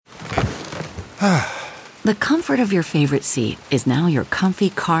The comfort of your favorite seat is now your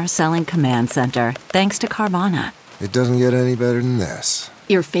comfy car selling command center, thanks to Carvana. It doesn't get any better than this.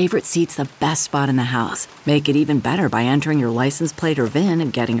 Your favorite seat's the best spot in the house. Make it even better by entering your license plate or VIN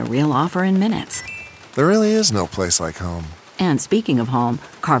and getting a real offer in minutes. There really is no place like home. And speaking of home,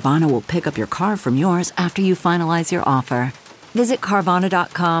 Carvana will pick up your car from yours after you finalize your offer. Visit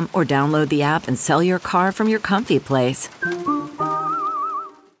Carvana.com or download the app and sell your car from your comfy place.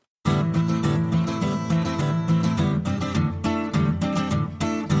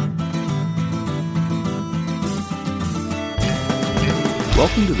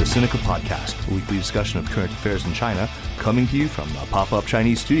 Welcome to the Sinica Podcast, a weekly discussion of current affairs in China, coming to you from the pop-up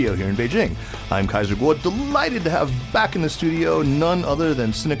Chinese studio here in Beijing. I'm Kaiser Guo, delighted to have back in the studio none other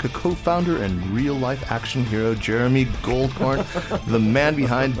than Sinica co-founder and real-life action hero Jeremy Goldkorn, the man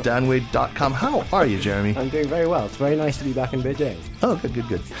behind Danwei.com. How are you, Jeremy? I'm doing very well. It's very nice to be back in Beijing. Oh,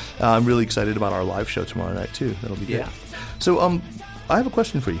 good. I'm really excited about our live show tomorrow night, too. That'll be good. Yeah. So, I have a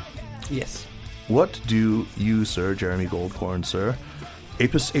question for you. Yes. What do you, sir, Jeremy Goldkorn, sir,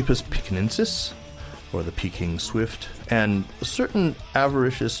 Apis pekinensis, or the Peking swift, and certain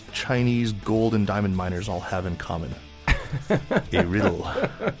avaricious Chinese gold and diamond miners all have in common? A riddle.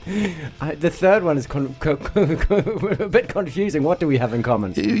 The third one is a bit confusing. What do we have in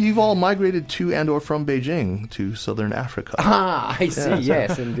common? You've all migrated to and or from Beijing to southern Africa. Ah, I see.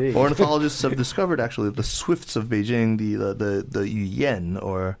 Yes, indeed. Ornithologists have discovered, actually, the swifts of Beijing, the Yuyen,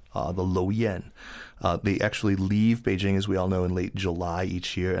 or the Lo Yen. They actually leave Beijing, as we all know, in late July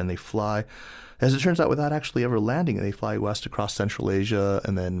each year, and they fly, as it turns out, without actually ever landing. They fly west across Central Asia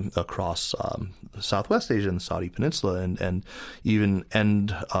and then across Southwest Asia and the Saudi Peninsula, and even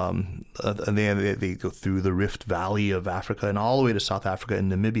end. And they go through the Rift Valley of Africa and all the way to South Africa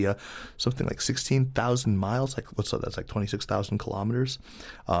and Namibia, something like 16,000 miles. That's like 26,000 kilometers,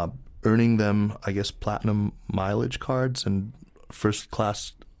 earning them, I guess, platinum mileage cards and first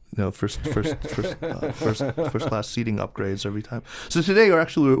class class seating upgrades every time. So today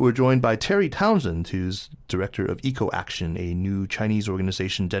we're joined by Terry Townsend, who's director of Eco Action, a new Chinese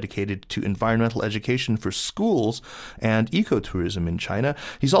organization dedicated to environmental education for schools and ecotourism in China.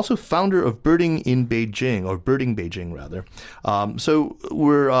 He's also founder of Birding Beijing rather. So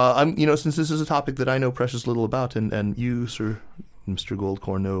we're since this is a topic that I know precious little about, and you, sir, Mr.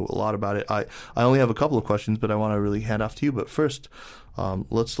 Goldkorn, know a lot about it. I only have a couple of questions, but I want to really hand off to you. But first,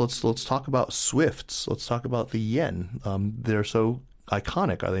 let's talk about swifts. Let's talk about the yen. They're so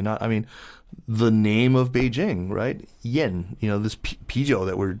iconic, are they not? I mean, the name of Beijing, right? Yen. This pijo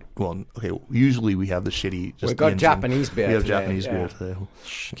that usually we have the shitty. We've got Japanese beer. We have today, Japanese beer today.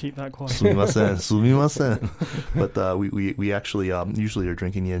 Keep that quiet. Sumimasen. But we actually usually are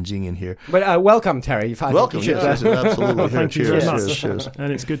drinking Yanjing in here. But welcome, Terry. Welcome. Cheers. Absolutely. Well, thank you very much. Cheers.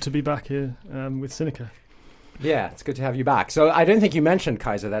 And it's good to be back here with Sinica. Yeah, it's good to have you back. So I don't think you mentioned,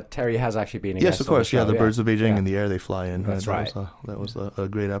 Kaiser, that Terry has actually been a guest. Yes, of course. On the show. The birds of Beijing in the air they fly in. That's right. That was a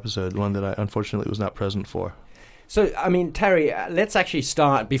great episode, one that I unfortunately was not present for. So, I mean, Terry, let's actually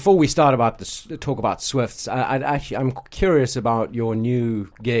start, before we start talk about Swifts, I'm curious about your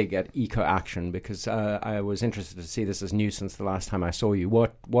new gig at Eco Action, because I was interested to see this as new since the last time I saw you.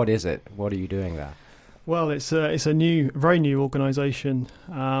 What is it? What are you doing there? Well, it's a very new organisation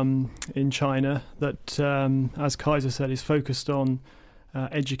in China that, as Kaiser said, is focused on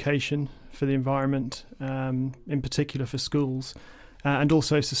education for the environment, in particular for schools, and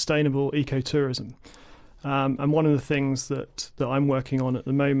also sustainable ecotourism. And one of the things that I'm working on at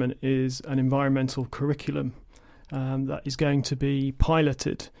the moment is an environmental curriculum that is going to be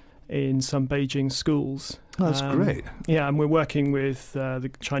piloted in some Beijing schools. Oh, that's great. Yeah, and we're working with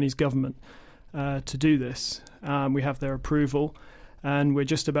the Chinese government to do this. We have their approval, and we're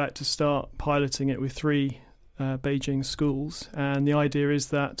just about to start piloting it with 3 Beijing schools. And the idea is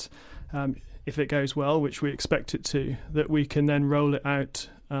that if it goes well, which we expect it to, that we can then roll it out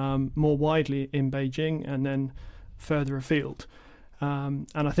more widely in Beijing and then further afield. And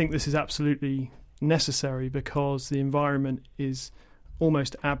I think this is absolutely necessary because the environment is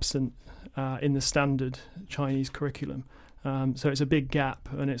almost absent in the standard Chinese curriculum. So it's a big gap,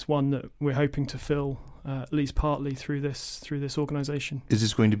 and it's one that we're hoping to fill at least partly through this organisation. Is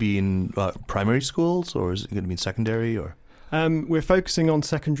this going to be in primary schools, or is it going to be in secondary? Or we're focusing on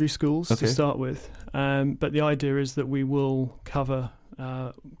secondary schools to start with, but the idea is that we will cover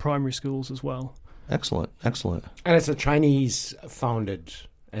primary schools as well. Excellent. And it's a Chinese-founded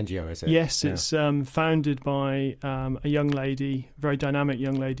NGO, is it? Yes, it's founded by a young lady, very dynamic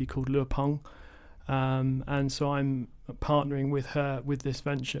young lady called Lu Peng. And so I'm partnering with her with this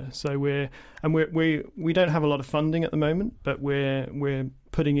venture. So we don't have a lot of funding at the moment, but we're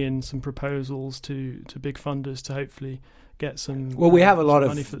putting in some proposals to big funders to hopefully get some. Well, we have a lot of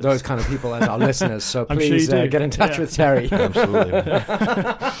money for this. those kind of people as our listeners, so I'm sure please you do. get in touch with Terry. Absolutely.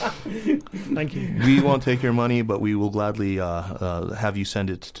 Thank you. We won't take your money, but we will gladly have you send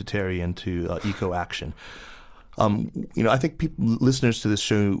it to Terry and to Eco Action. I think listeners to this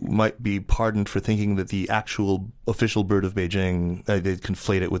show might be pardoned for thinking that the actual official bird of Beijing, they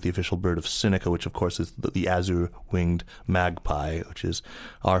conflate it with the official bird of Sinica, which of course is the azure-winged magpie, which is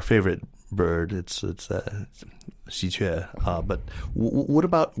our favorite bird. It's xique. But what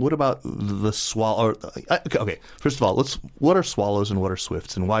about the swallow? Okay, first of all, what are swallows and what are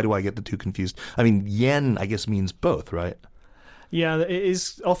swifts, and why do I get the two confused? I mean, yen, I guess, means both, right? Yeah, it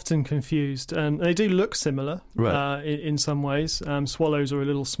is often confused. They do look similar Right. in some ways. Swallows are a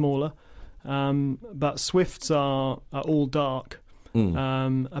little smaller, but swifts are all dark,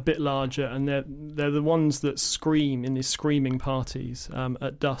 a bit larger, and they're the ones that scream in these screaming parties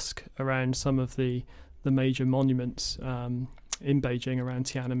at dusk around some of the major monuments in Beijing, around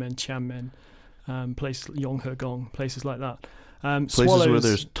Tiananmen, Qianmen, Yonghegong, places like that. Places where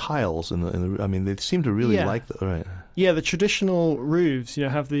there's tiles in the. I mean, they seem to really like that, right? Yeah, the traditional roofs,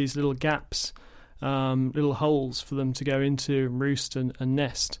 have these little gaps, little holes for them to go into and roost and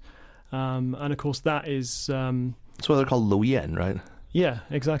nest, and of course that is. That's why they're called Luoyan, right? Yeah,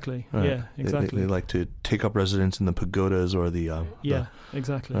 exactly. Right. Yeah, exactly. They like to take up residence in the pagodas or the.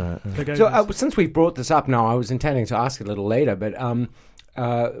 Exactly. Pagodas. So since we've brought this up now, I was intending to ask it a little later, but on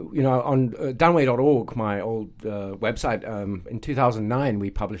Danwei.org, my old website, in 2009, we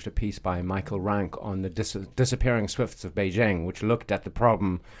published a piece by Michael Rank on the disappearing swifts of Beijing, which looked at the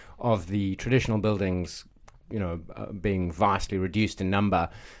problem of the traditional buildings, being vastly reduced in number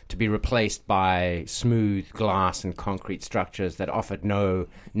to be replaced by smooth glass and concrete structures that offered no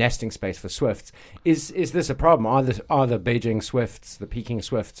nesting space for swifts. Is this a problem? Are the Beijing swifts, the Peking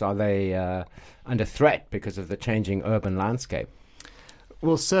swifts, are they under threat because of the changing urban landscape?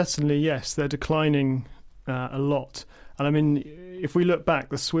 Well, certainly, yes. They're declining a lot. And I mean, if we look back,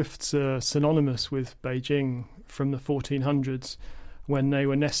 the swifts are synonymous with Beijing from the 1400s when they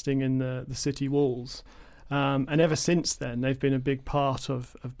were nesting in the city walls. And ever since then, they've been a big part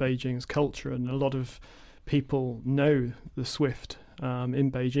of Beijing's culture. And a lot of people know the swift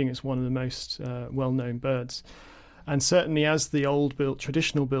in Beijing. It's one of the most well-known birds. And certainly as the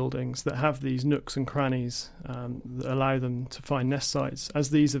traditional buildings that have these nooks and crannies that allow them to find nest sites, as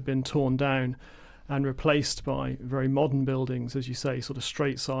these have been torn down and replaced by very modern buildings, as you say, sort of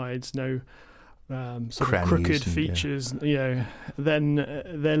straight sides, no sort of crooked features, then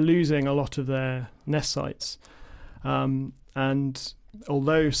they're losing a lot of their nest sites. And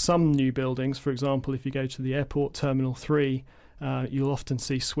although some new buildings, for example, if you go to the airport Terminal 3, you'll often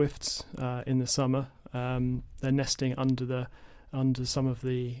see swifts in the summer. They're nesting under some of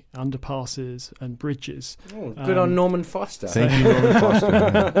the underpasses and bridges. Oh, good on Norman Foster. Thank you, Norman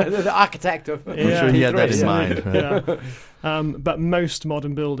Foster. The architect of. I'm sure he had that in mind. Right? Yeah. But most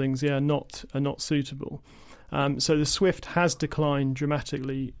modern buildings, are not suitable. So the swift has declined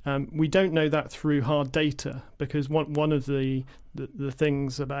dramatically. We don't know that through hard data because one of the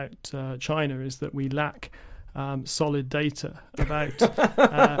things about China is that we lack solid data about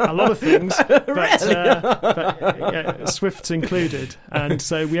a lot of things, but swifts included, and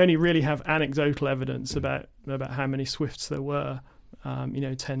so we only really have anecdotal evidence about how many swifts there were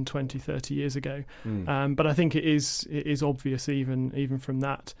 10, 20, 30 years ago. But I think it is obvious even from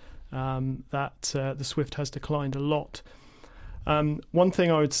that the swift has declined a lot. One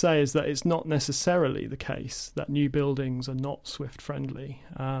thing I would say is that it's not necessarily the case that new buildings are not swift friendly.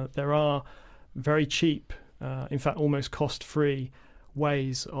 There are very cheap, in fact almost cost-free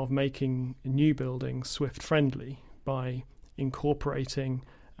ways of making new buildings swift friendly by incorporating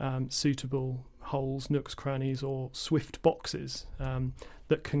suitable holes, nooks, crannies or swift boxes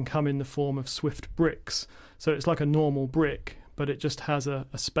that can come in the form of swift bricks. So it's like a normal brick, but it just has a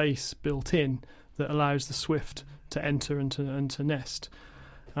space built in that allows the swift to enter and to nest.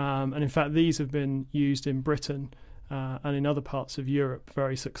 And in fact these have been used in Britain and in other parts of Europe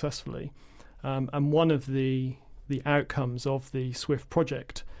very successfully. And one of the outcomes of the SWIFT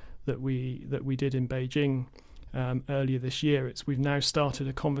project that we did in Beijing earlier this year, we've now started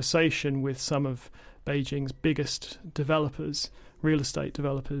a conversation with some of Beijing's biggest developers, real estate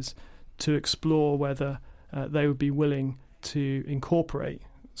developers, to explore whether they would be willing to incorporate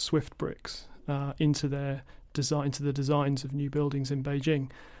SWIFT bricks into the designs of new buildings in Beijing.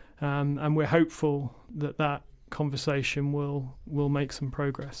 And we're hopeful that conversation will make some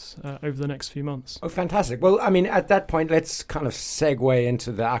progress over the next few months. Oh, fantastic. Well, I mean, at that point, let's kind of segue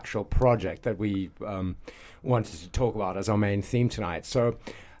into the actual project that we wanted to talk about as our main theme tonight. So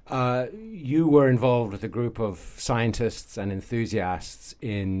you were involved with a group of scientists and enthusiasts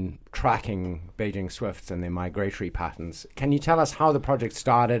in tracking Beijing swifts and their migratory patterns. Can you tell us how the project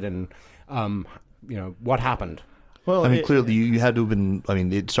started and what happened? Well, I mean, clearly you had to have been. I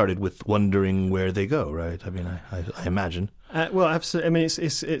mean, it started with wondering where they go, right? I mean, I imagine. Well, absolutely. I mean,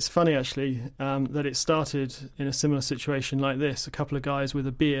 it's funny actually that it started in a similar situation like this. A couple of guys with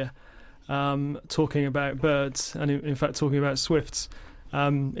a beer talking about birds, and in fact talking about swifts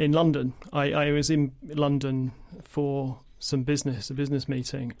in London. I was in London for a business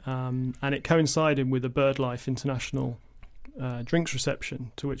meeting, and it coincided with a BirdLife International drinks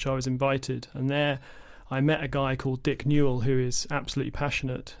reception to which I was invited, and there I met a guy called Dick Newell who is absolutely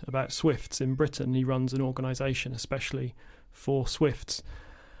passionate about swifts in Britain. He runs an organisation especially for swifts,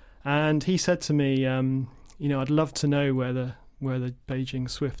 and he said to me, I'd love to know where the Beijing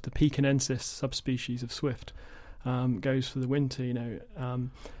swift, the pekinensis subspecies of swift, goes for the winter.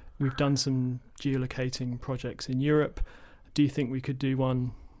 We've done some geolocating projects in Europe. Do you think we could do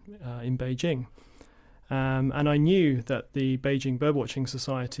one in Beijing? And I knew that the Beijing Birdwatching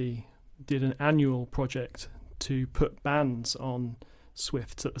Society did an annual project to put bands on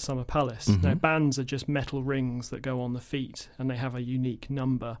swifts at the Summer Palace. Mm-hmm. Now, bands are just metal rings that go on the feet, and they have a unique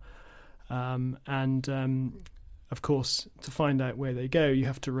number. Of course, to find out where they go, you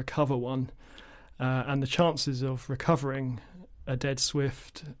have to recover one. And the chances of recovering a dead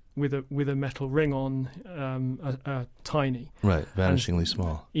swift with a metal ring on are tiny. Right, vanishingly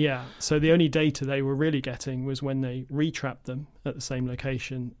small. Yeah, so the only data they were really getting was when they retrapped them at the same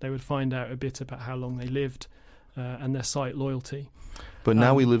location, they would find out a bit about how long they lived and their site loyalty. But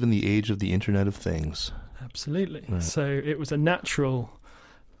now we live in the age of the Internet of Things. Absolutely. Right. So it was a natural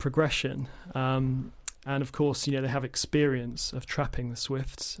progression. And of course, they have experience of trapping the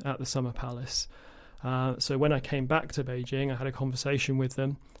swifts at the Summer Palace. So when I came back to Beijing, I had a conversation with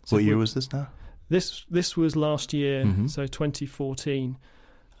them. So what year was this now? This was last year, Mm-hmm. so 2014,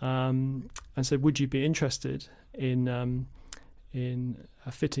 and said, would you be interested in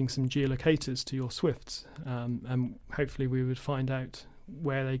fitting some geolocators to your swifts, and hopefully we would find out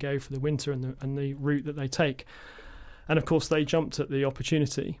where they go for the winter and the route that they take. And of course they jumped at the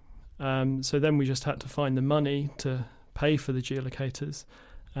opportunity. So then we just had to find the money to pay for the geolocators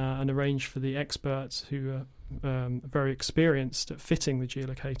and arrange for the experts who are very experienced at fitting the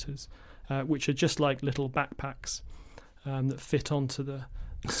geolocators, which are just like little backpacks that fit onto the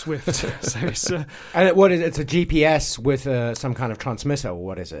Swift. So it's and what is it? It's a GPS with some kind of transmitter, or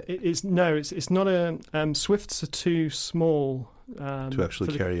what is it? It's not a Swifts are too small to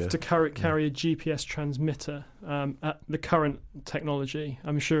actually carry a GPS transmitter at the current technology.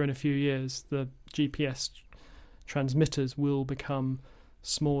 I'm sure in a few years the GPS transmitters will become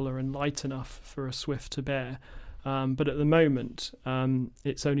smaller and light enough for a Swift to bear. But at the moment,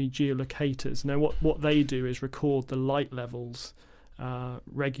 it's only geolocators. Now, what they do is record the light levels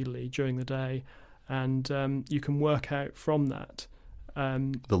regularly during the day, and you can work out from that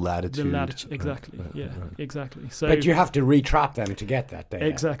the latitude. Exactly. Right. Exactly. So, but you have to retrap them to get that data.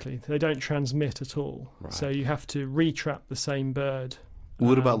 Exactly. They don't transmit at all. Right. So you have to retrap the same bird.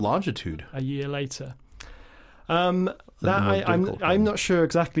 What about longitude? A year later. I'm not sure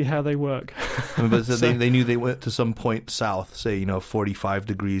exactly how they work. I mean, but they knew they went to some point south, say 45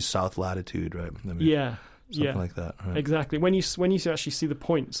 degrees south latitude, right? I mean, something like that. Right? Exactly. When you actually see the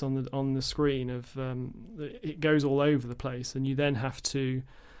points on the screen of it goes all over the place, and you then have to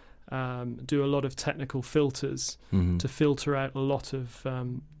do a lot of technical filters to filter out a lot of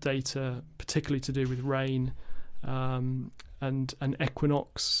data, particularly to do with rain. And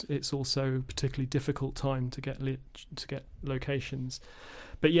equinox, it's also a particularly difficult time to get locations.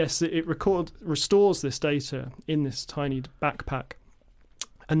 But yes, it restores this data in this tiny backpack,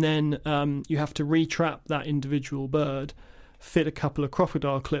 and then you have to retrap that individual bird, fit a couple of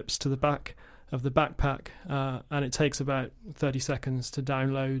crocodile clips to the back of the backpack, and it takes about 30 seconds to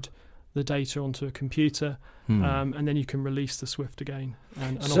download the data onto a computer, and then you can release the Swift again,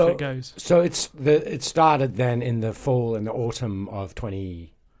 and off it goes. So it started then in the autumn of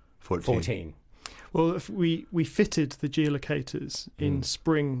 2014. Well, if we fitted the geolocators in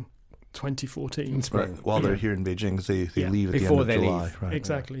spring 2014. In spring. Right. While they're here in Beijing, because they leave at before the end of July. Leave. Right.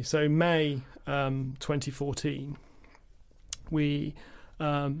 Exactly. Yeah. So May 2014, we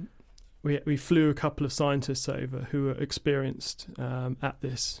flew a couple of scientists over who were experienced at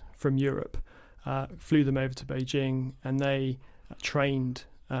this from Europe, flew them over to Beijing, and they trained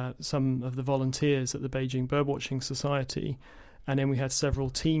some of the volunteers at the Beijing Birdwatching Society, and then we had several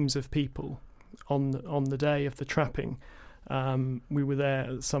teams of people on the day of the trapping. We were there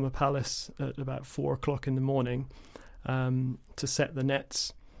at the Summer Palace at about 4 o'clock in the morning to set the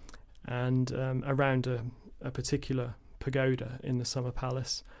nets and around a particular pagoda in the Summer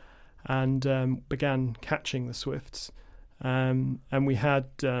Palace, and began catching the swifts. And we had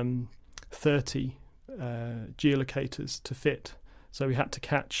 30 geolocators to fit, so we had to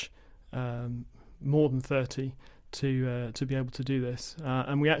catch more than 30 to be able to do this,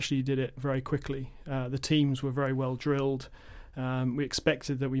 and we actually did it very quickly. The teams were very well drilled. We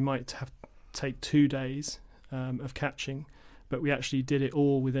expected that we might take 2 days of catching, but we actually did it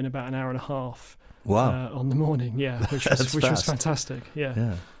all within about an hour and a half. Wow! On the morning, which was fantastic.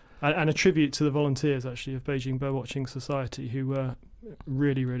 Yeah. And a tribute to the volunteers actually of Beijing Birdwatching Society, who were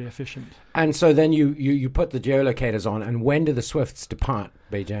really, really efficient. And so then you put the geolocators on, and when do the swifts depart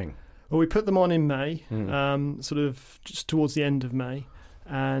Beijing? Well, we put them on in May, sort of just towards the end of May,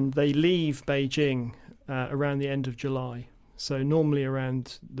 and they leave Beijing around the end of July. So normally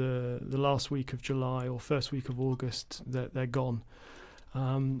around the last week of July or first week of August, they're gone.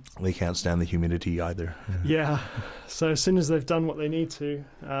 They can't stand the humidity either. Yeah. So as soon as they've done what they need to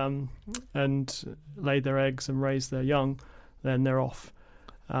and laid their eggs and raised their young, then they're off.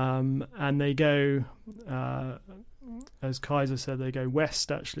 And they go, as Kaiser said, they go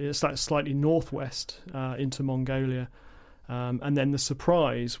west, actually. It's like slightly northwest into Mongolia. And then the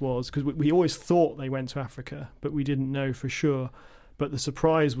surprise was, because we always thought they went to Africa, but we didn't know for sure. But the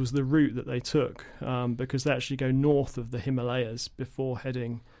surprise was the route that they took, because they actually go north of the Himalayas before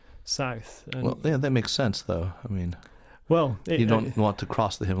heading south. And well, yeah, that makes sense, though. I mean, you don't want to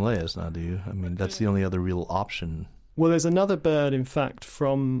cross the Himalayas now, do you? I mean, that's the only other real option. Well, there's another bird, in fact,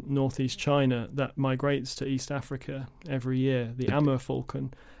 from northeast China that migrates to East Africa every year, the Amur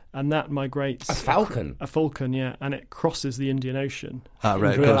falcon. And that migrates... A falcon? A falcon, yeah. And it crosses the Indian Ocean. Ah,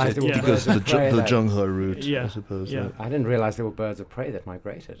 right. It goes to the Zhenghe route, yeah. I suppose. Yeah. Right. I didn't realize there were birds of prey that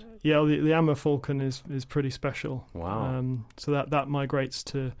migrated. Yeah, well, the Amur falcon is pretty special. Wow. So that migrates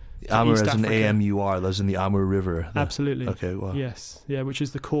to Amur East as Africa. an AMUR, that's in the Amur River. Absolutely. Okay, wow. Yes, yeah, which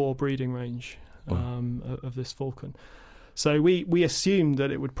is the core breeding range of this falcon. So we assumed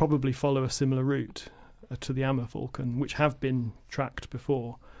that it would probably follow a similar route to the Amur falcon, which have been tracked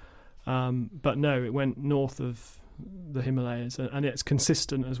before. But no, it went north of the Himalayas, and it's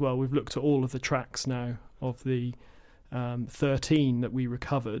consistent as well. We've looked at all of the tracks now of the 13 that we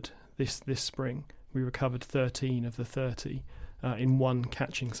recovered this spring. We recovered 13 of the 30 in one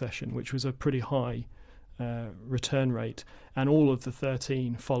catching session, which was a pretty high return rate, and all of the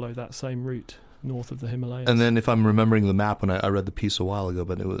 13 follow that same route north of the Himalayas. And then, if I'm remembering the map, when I read the piece a while ago,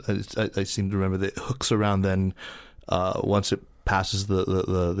 but I seem to remember that it hooks around then once it passes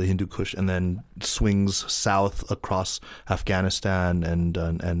the Hindu Kush and then swings south across Afghanistan and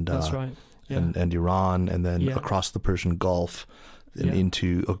that's right. Yeah. and Iran, and then across the Persian Gulf and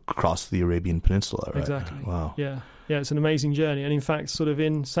across the Arabian Peninsula. Right? Exactly. Wow. Yeah, it's an amazing journey, and in fact, sort of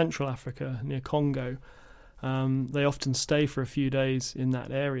in Central Africa near Congo, they often stay for a few days in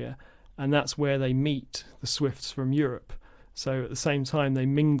that area, and that's where they meet the swifts from Europe. So at the same time, they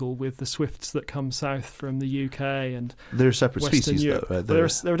mingle with the swifts that come south from the UK and they're separate Western species, Europe. though,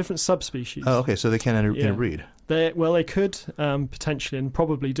 right? There are different subspecies. Oh, okay. So they can interbreed. They could potentially, and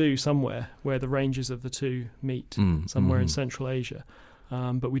probably do, somewhere where the ranges of the two meet, somewhere in Central Asia.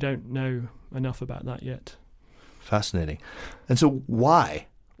 But we don't know enough about that yet. Fascinating. And so why?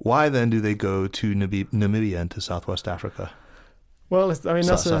 Why then do they go to Namibia and to Southwest Africa? Well, I mean,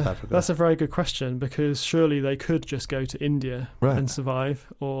 that's a very good question, because surely they could just go to India and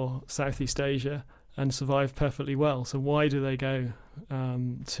survive, or Southeast Asia and survive perfectly well. So why do they go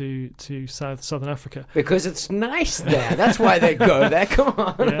to Southern Africa? Because it's nice there. That's why they go there. Come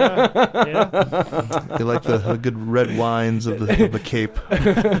on. Yeah. They like the good red wines of the Cape.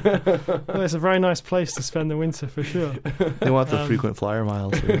 Well, it's a very nice place to spend the winter for sure. They want the frequent flyer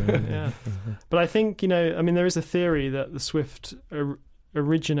miles. Yeah. But I think, there is a theory that the swift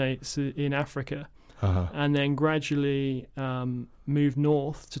originates in Africa. And then gradually moved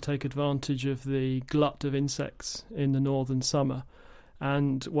north to take advantage of the glut of insects in the northern summer.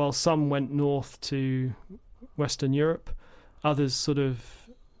 And while some went north to Western Europe, others sort of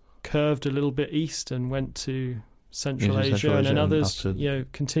curved a little bit east and went to Central Asia, and then others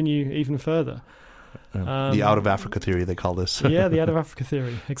continue even further. The out of Africa theory, they call this. Yeah, the out of Africa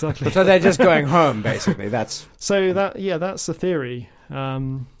theory, exactly. So they're just going home, basically. That's the theory,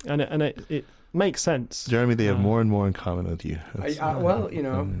 and makes sense. Jeremy, they have more and more in common with you. Well, you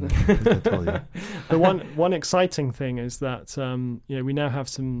know. I tell you. The one exciting thing is that we now have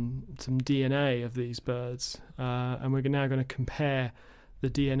some DNA of these birds, and we're now going to compare the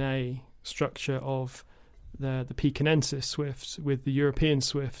DNA structure of the Pekinensis swift with the European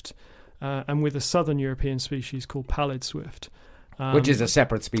swift, and with a southern European species called pallid swift. Which is a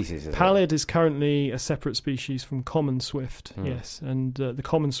separate species, isn't Pallid is currently a separate species from common swift, yes. And the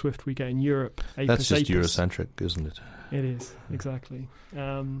common swift we get in Europe, Apis That's just apis. Eurocentric, isn't it? It is, exactly.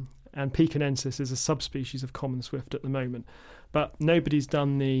 And Pekinensis is a subspecies of common swift at the moment. But nobody's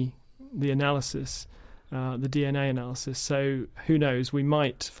done the analysis, the DNA analysis, so who knows, we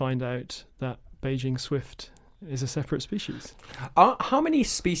might find out that Beijing swift is a separate species. How many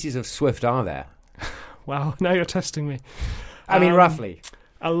species of swift are there? Wow, now you're testing me. I mean, roughly.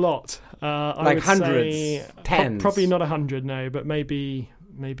 A lot. I Like would hundreds, say, tens? Probably not 100, no, but maybe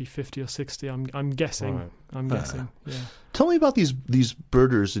 50 or 60. I'm guessing. Right. I'm guessing. Yeah. Tell me about these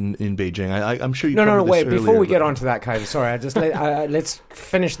birders in Beijing. I'm sure you. No, covered wait. this Before we earlier, get but- onto that, Kai, sorry. Let's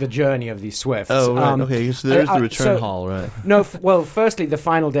finish the journey of these swifts. Oh, right. Okay. So there's the return haul, right? No, well, firstly, the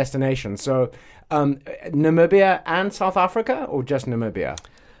final destination. So, Namibia and South Africa, or just Namibia?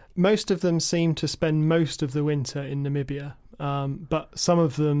 Most of them seem to spend most of the winter in Namibia, but some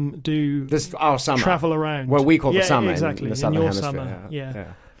of them do This is our summer. travel around. Well, we call the summer exactly. in the in southern your hemisphere. summer, yeah.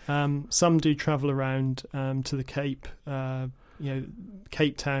 Yeah. Some do travel around to the Cape,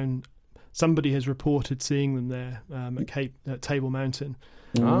 Cape Town. Somebody has reported seeing them there at Table Mountain.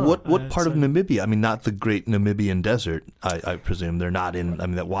 What part of so- Namibia? I mean, not the great Namibian desert. I presume they're not in. I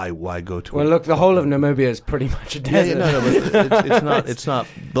mean, why go to? Well, look, the whole of Namibia is pretty much a desert. but it's not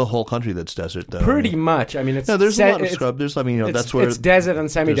the whole country that's desert, though. Pretty much. I mean, it's there's a lot of scrub. There's, that's where it's desert and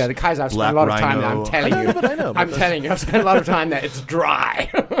semi-desert. Guys, I've spent a lot of time there. I'm telling you. I know. I'm telling you, I've spent a lot of time there. It's dry.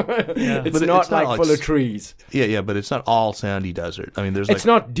 It's But not it's not like full of trees. Yeah, but it's not all sandy desert. I mean, there's It's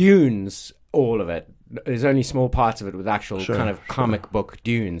not dunes, all of it. There's only small parts of it with actual Sure, kind of comic book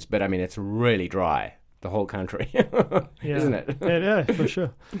dunes, but I mean, it's really dry, the whole country, isn't it? Yeah, for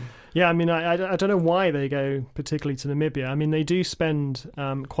sure. Yeah, I mean, I don't know why they go particularly to Namibia. I mean, they do spend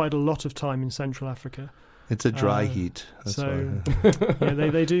quite a lot of time in Central Africa. It's a dry heat. That's so why. yeah,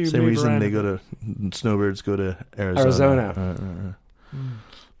 they do. Same move reason around they a go bit. to snowbirds go to Arizona.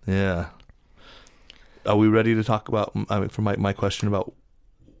 Yeah. Are we ready to talk about? For my question about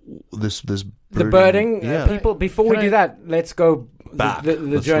this The birding, Yeah. people. Before we Can do I- that, let's go back. the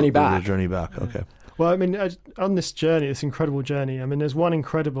Let's journey look at back. The journey back. Okay. Well, I mean, on this journey, this incredible journey, I mean, there's one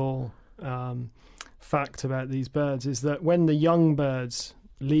incredible fact about these birds is that when the young birds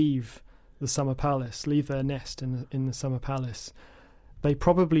leave the summer palace, leave their nest in the summer palace, they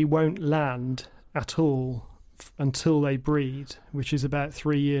probably won't land at all until they breed, which is about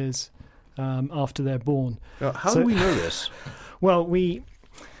 3 years after they're born. How So- do we know this? Well, we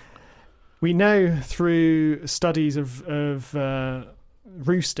know through studies of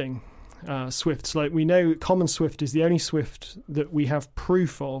roosting swifts. Like, we know common swift is the only swift that we have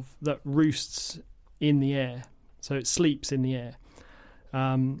proof of that roosts in the air, so it sleeps in the air.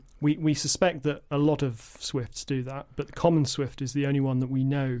 We suspect that a lot of swifts do that, but the common swift is the only one that we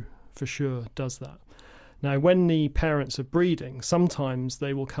know for sure does that. Now, when the parents are breeding, sometimes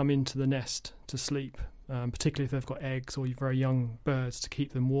they will come into the nest to sleep, particularly if they've got eggs or very young birds to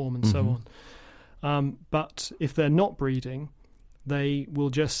keep them warm and so on. But if they're not breeding, they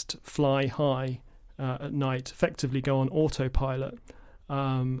will just fly high at night, effectively go on autopilot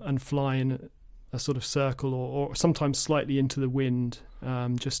and fly in a sort of circle or sometimes slightly into the wind,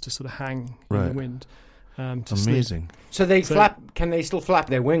 just to sort of hang in the wind. To sleep. Amazing. So they flap. Can they still flap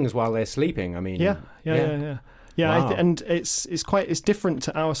their wings while they're sleeping? I mean, Yeah. Wow. And it's different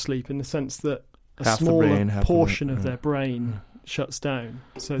to our sleep in the sense that a Half the smaller brain, half the portion brain, of yeah. their brain shuts down.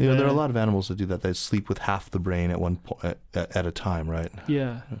 So There are they're- a lot of animals that do that. They sleep with half the brain at one point at a time, right?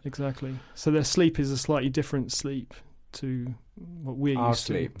 Yeah, exactly. So their sleep is a slightly different sleep to what we're Our used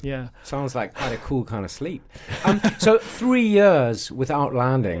sleep. to. Yeah. Sounds like quite a cool kind of sleep. So 3 years without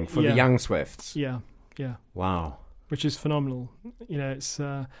landing for the Yeah. young swifts. Yeah. Wow. Which is phenomenal. You know, it's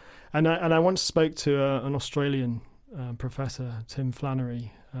and I once spoke to an Australian professor, Tim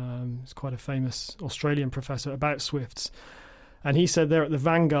Flannery. He's quite a famous Australian professor about swifts, and he said they're at the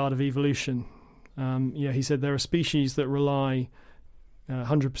vanguard of evolution. He said there are species that rely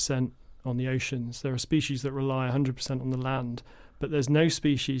 100% on the oceans. There are species that rely 100% on the land, but there's no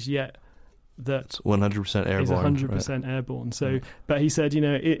species yet that 100% airborne. is 100% airborne. So, but he said,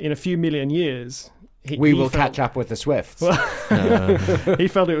 in a few million years, We will catch up with the swifts. he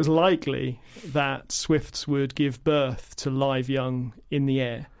felt it was likely that swifts would give birth to live young in the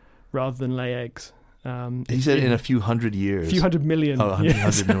air, rather than lay eggs. He said in a few hundred years. A few 100 million. Oh,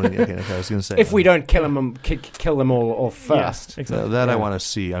 100 million. Okay, I was going to say. If we don't kill them all off first. Yeah, exactly. That I want to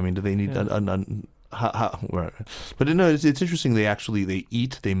see. I mean, do they need... right. But no, it's interesting. They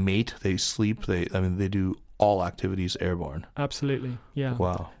eat, they mate, they sleep. They do all activities airborne. Absolutely, yeah.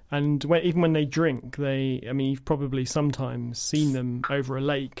 Wow. And even when they drink, you've probably sometimes seen them over a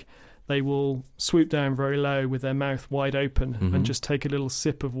lake. They will swoop down very low with their mouth wide open and just take a little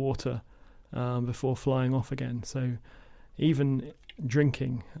sip of water before flying off again. So even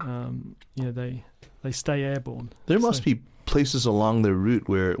drinking, they stay airborne. There must be places along their route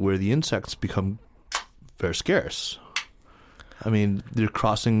where the insects become very scarce. I mean, they're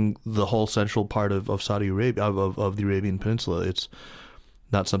crossing the whole central part of Saudi Arabia, of the Arabian Peninsula. It's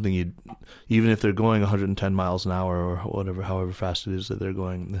not something even if they're going 110 miles an hour or whatever, however fast it is that they're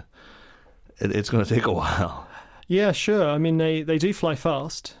going, it's going to take a while. Yeah, sure. I mean, they do fly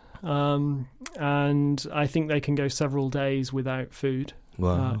fast, and I think they can go several days without food,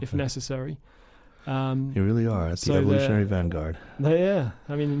 if necessary. You really are at the evolutionary vanguard. Yeah,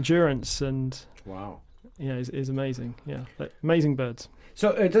 I mean, endurance and wow, is amazing. Yeah, amazing birds.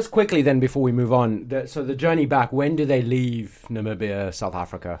 So just quickly then, before we move on, the journey back. When do they leave Namibia, South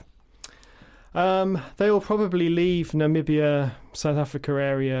Africa? They will probably leave Namibia, South Africa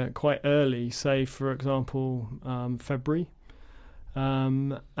area quite early. Say, for example, February.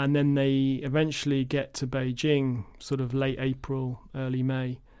 And then they eventually get to Beijing, sort of late April, early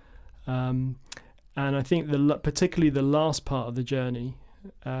May. And I think particularly the last part of the journey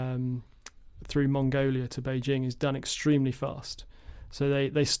through Mongolia to Beijing is done extremely fast. So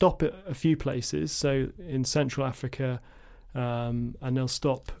they stop at a few places, so in Central Africa, and they'll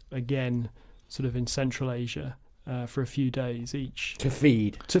stop again sort of in Central Asia for a few days each. To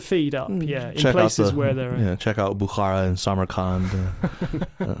feed up, in places where they're... Yeah, check out Bukhara and Samarkand.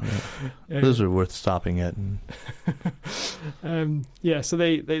 Those are worth stopping at. So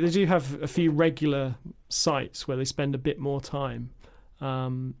they do have a few regular sites where they spend a bit more time.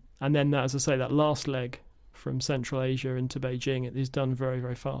 And then, as I say, that last leg from Central Asia into Beijing, it is done very,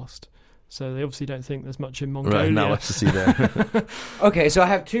 very fast. So they obviously don't think there's much in Mongolia. Right, not much to see there. Okay, so I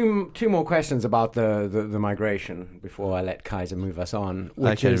have two more questions about the migration before I let Kaiser move us on.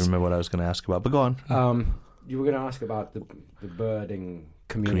 I can't even remember what I was going to ask about, but go on. You were going to ask about the birding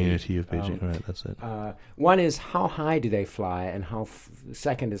community of Beijing, right, that's it. One is, how high do they fly, and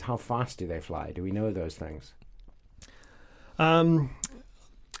second is, how fast do they fly? Do we know those things?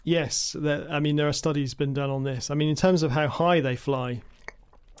 Yes, there are studies been done on this. I mean, in terms of how high they fly,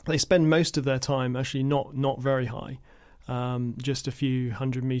 they spend most of their time actually not very high, just a few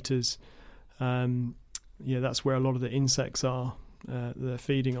 100 meters. That's where a lot of the insects are they're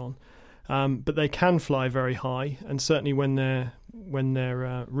feeding on. But they can fly very high, and certainly when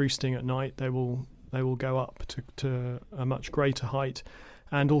they're roosting at night, they will go up to a much greater height,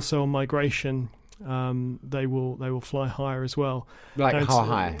 and also on migration. They will fly higher as well. Like now, how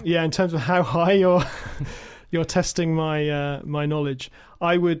high? Yeah, in terms of how high you're testing my knowledge.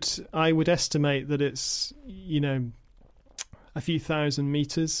 I would estimate that it's a few thousand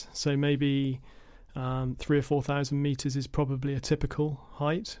meters. So maybe 3,000 or 4,000 meters is probably a typical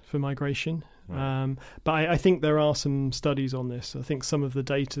height for migration. Right. But I think there are some studies on this. I think some of the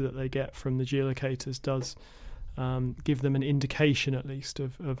data that they get from the geolocators does give them an indication at least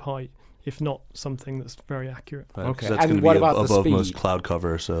of height, if not something that's very accurate. Right, okay. That's and what about above the speed? Most cloud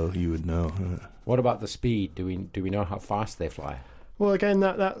cover, so you would know. What about the speed? Do we know how fast they fly? Well, again,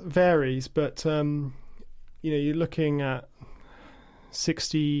 that varies, but you're looking at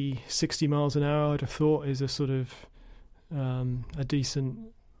 60 miles an hour. I'd have thought is a sort of a decent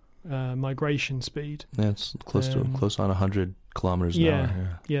migration speed. Yeah, it's close on 100 kilometers an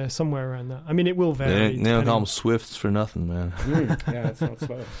hour. Yeah, somewhere around that. I mean, it will vary. They don't call them swifts for nothing, man. Yeah, it's not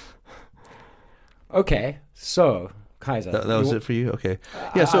slow. Okay, so Kaiser, that was it for you. Okay,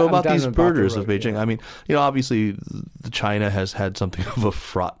 yeah. So about these birders of Beijing, I mean, obviously, China has had something of a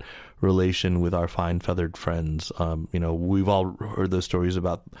fraught relation with our fine feathered friends. We've all heard those stories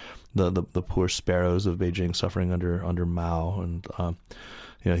about the poor sparrows of Beijing suffering under Mao, and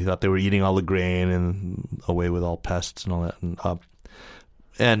he thought they were eating all the grain and away with all pests and all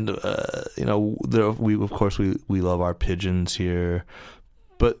that, we of course we love our pigeons here,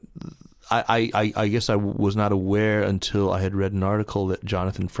 but I guess I was not aware until I had read an article that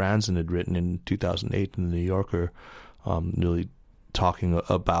Jonathan Franzen had written in 2008 in the New Yorker, really talking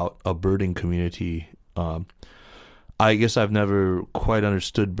about a birding community I guess I've never quite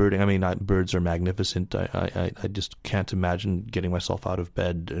understood birding. I mean, birds are magnificent. I just can't imagine getting myself out of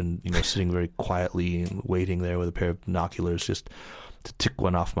bed and sitting very quietly and waiting there with a pair of binoculars just to tick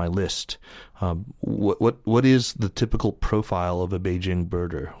one off my list. What is the typical profile of a Beijing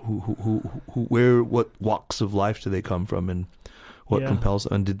birder? What walks of life do they come from, and what compels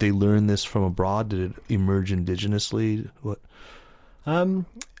them? And did they learn this from abroad? Did it emerge indigenously? What?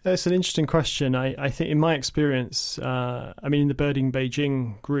 That's an interesting question. I think, in my experience, in the Birding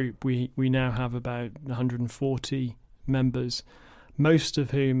Beijing group, we now have about 140 members, most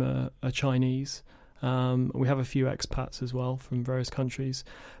of whom are Chinese. We have a few expats as well from various countries,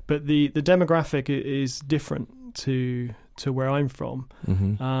 but the demographic is different to where I'm from.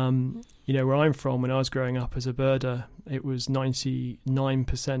 Mm-hmm. Where I'm from, when I was growing up as a birder, it was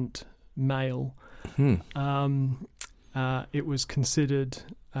 99% male. It was considered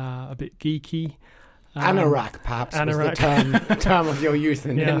a bit geeky. Anorak, perhaps, was the term of your youth.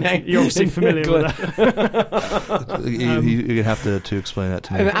 You're obviously familiar with that. You have to explain that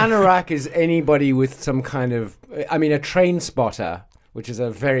to me. An anorak is anybody with some kind of... a train spotter, which is a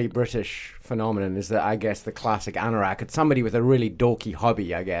very British phenomenon, is that, I guess, the classic anorak. It's somebody with a really dorky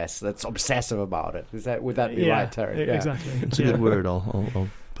hobby, I guess, that's obsessive about it. Would that be right, Terry? Exactly. It's a good word. I'll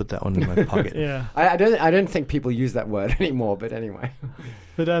put that one in my pocket. Yeah. I don't think people use that word anymore, but anyway.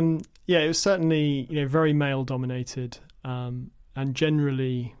 But it was certainly very male dominated, and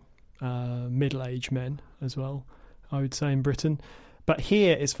generally middle-aged men as well, I would say, in Britain. But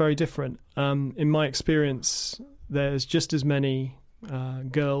here it's very different. In my experience, there's just as many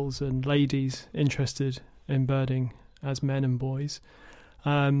girls and ladies interested in birding as men and boys.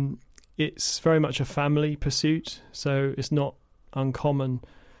 It's very much a family pursuit, so it's not uncommon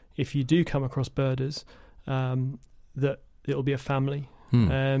if you do come across birders that it'll be a family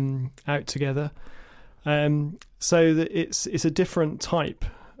out together. So that it's a different type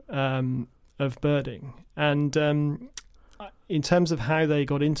of birding. And in terms of how they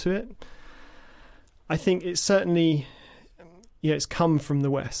got into it, I think it's certainly it's come from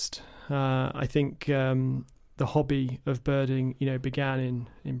the West. I think the hobby of birding began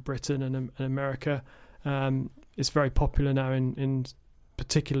in Britain and America. It's very popular now in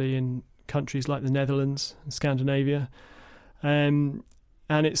particularly in countries like the Netherlands and Scandinavia. And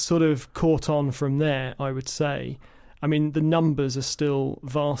it's sort of caught on from there, I would say. I mean, the numbers are still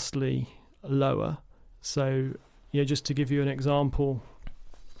vastly lower. So, just to give you an example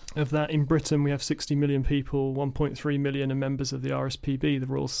of that, in Britain we have 60 million people, 1.3 million are members of the RSPB, the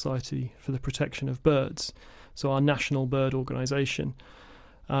Royal Society for the Protection of Birds. So our national bird organisation.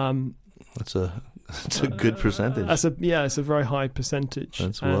 That's a good percentage. It's a very high percentage.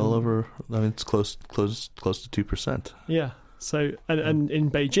 That's well over. It's close to 2%. Yeah. So and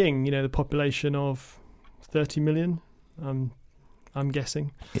in Beijing, the population of 30 million. I'm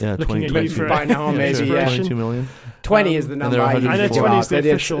guessing. Yeah, 22 by now, maybe 22 million. 20 is the number. I know 20 is the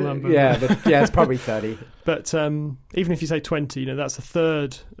official number. Yeah, it's probably 30. But even if you say 20, that's a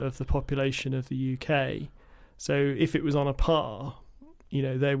third of the population of the UK. So if it was on a par,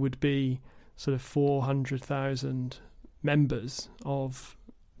 there would be sort of 400,000 members of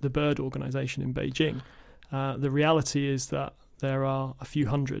the bird organisation in Beijing. The reality is that there are a few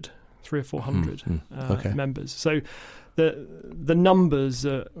hundred, 300 or 400 members. So the numbers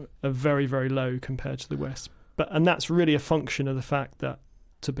are very, very low compared to the West. And that's really a function of the fact that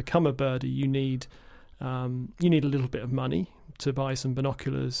to become a birder, you need a little bit of money to buy some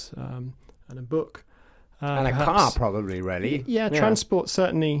binoculars and a book. And perhaps a car, probably, really. Yeah, transport,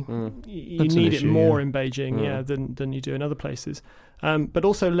 certainly. You need it more in Beijing than you do in other places. But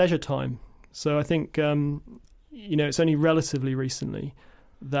also leisure time. So I think, it's only relatively recently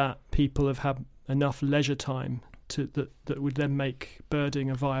that people have had enough leisure time that would then make birding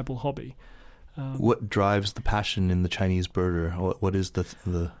a viable hobby. What drives the passion in the Chinese birder? What is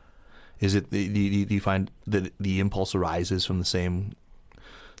the is it do you find that the impulse arises from the same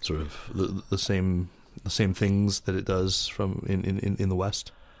sort of the same things that it does from in the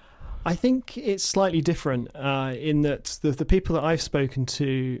West? I think it's slightly different in that the people that I've spoken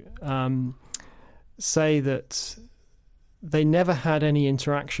to say that they never had any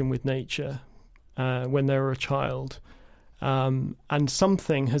interaction with nature when they were a child, and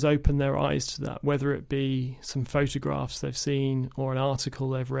something has opened their eyes to that, whether it be some photographs they've seen or an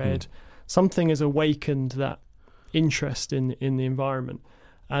article they've read. Something has awakened that interest in the environment.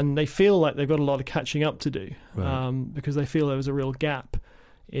 And they feel like they've got a lot of catching up to do, because they feel there was a real gap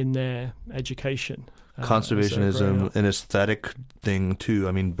in their education. Conservationism, an aesthetic thing too.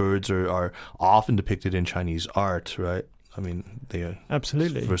 I mean, birds are often depicted in Chinese art, right? I mean, they are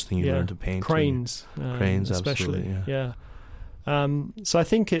absolutely the first thing you learn to paint. Cranes, especially. Absolutely, yeah. So I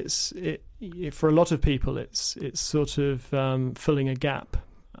think for a lot of people, it's sort of filling a gap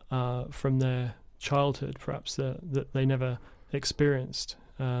from their childhood, perhaps that they never experienced.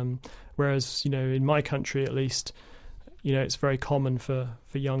 Whereas, in my country at least, it's very common for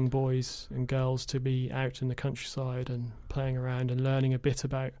young boys and girls to be out in the countryside and playing around and learning a bit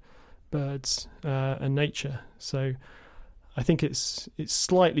about birds and nature. So I think it's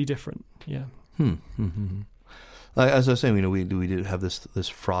slightly different. Yeah. As I was saying, we did have this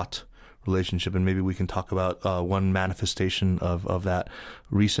fraught relationship, and maybe we can talk about one manifestation of that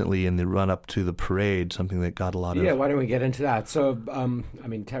recently in the run up to the parade, something that got a lot of... Yeah, why don't we get into that? So,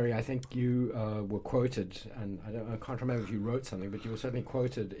 Terry, I think you were quoted, and I can't remember if you wrote something, but you were certainly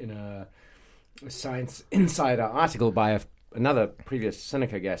quoted in a Science Insider article by another previous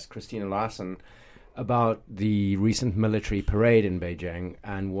Sinica guest, Christina Larson, about the recent military parade in Beijing,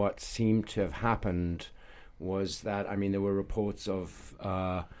 and what seemed to have happened was that, there were reports of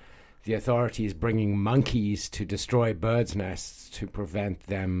the authorities bringing monkeys to destroy birds' nests to prevent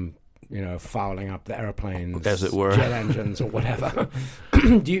them, fouling up the airplanes, as it were, jet engines or whatever.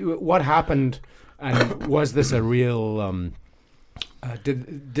 What happened, and was this a real?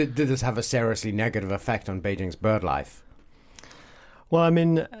 Did this have a seriously negative effect on Beijing's bird life? Well,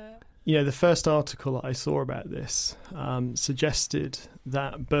 the first article I saw about this suggested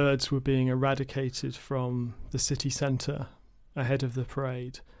that birds were being eradicated from the city centre ahead of the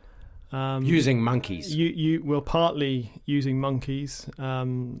parade. Using monkeys. You were partly using monkeys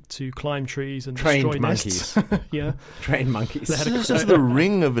to climb trees and trained destroy monkeys. nests. Yeah, trained monkeys. This has the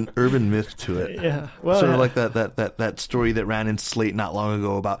ring of an urban myth to it. Yeah, well, sort of like that story that ran in Slate not long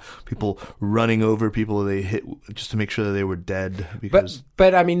ago about people running over people they hit just to make sure that they were dead. Because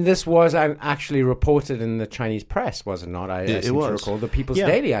but this was actually reported in the Chinese press, was it not? I seem to recall the People's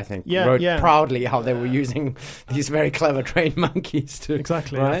Daily, I think, wrote proudly how they were using these very clever trained monkeys to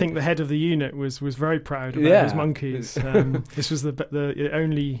exactly. Right? I think the head of the unit was very proud about his monkeys. This was the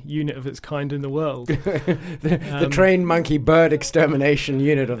only unit of its kind in the world. the trained monkey bird extermination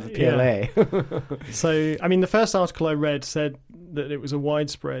unit of the PLA. Yeah. So, the first article I read said that it was a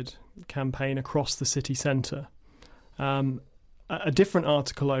widespread campaign across the city centre. A different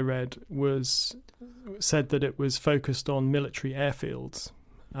article I read said that it was focused on military airfields.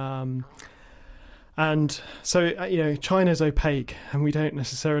 And so, China's opaque, and we don't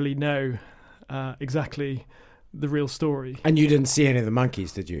necessarily know exactly the real story. And you didn't see any of the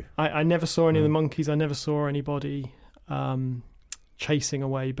monkeys, did you? I never saw any of the monkeys. I never saw anybody chasing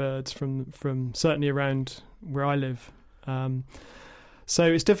away birds from certainly around where I live. So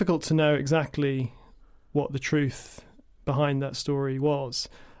it's difficult to know exactly what the truth behind that story was.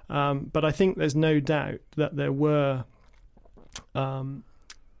 But I think there's no doubt that there were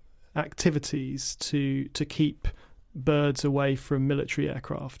activities to keep birds away from military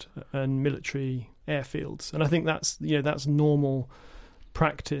aircraft and military airfields, and I think that's normal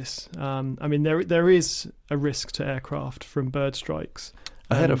practice. There is a risk to aircraft from bird strikes.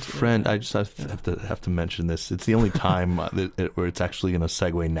 I had a friend. I just have to mention this. It's the only time where it's actually going to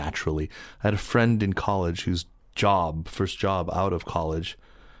segue naturally. I had a friend in college whose first job out of college,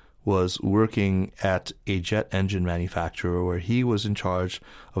 was working at a jet engine manufacturer where he was in charge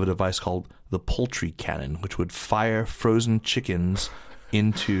of a device called the poultry cannon, which would fire frozen chickens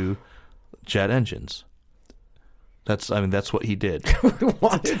into jet engines. That's what he did.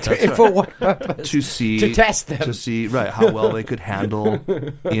 What? For what purpose? To test them. To see how well they could handle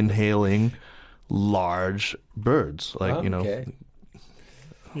inhaling large birds. It's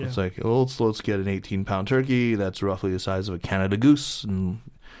like, let's get an 18-pound turkey that's roughly the size of a Canada goose, and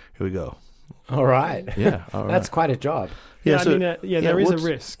here we go. All right. Yeah. All right. That's quite a job. There is a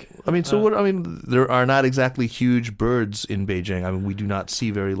risk. There are not exactly huge birds in Beijing. We do not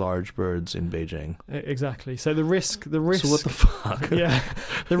see very large birds in Beijing. Exactly. So the risk. So what the fuck? Yeah,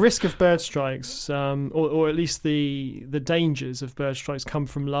 the risk of bird strikes, or at least the dangers of bird strikes, come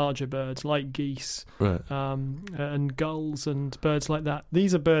from larger birds like geese, right, and gulls and birds like that.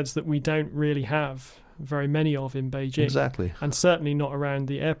 These are birds that we don't really have very many of in Beijing. Exactly. And certainly not around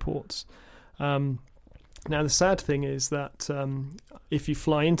the airports. Now, the sad thing is that if you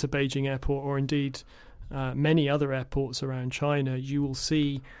fly into Beijing airport, or indeed many other airports around China, you will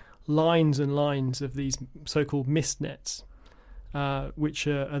see lines and lines of these so-called mist nets, which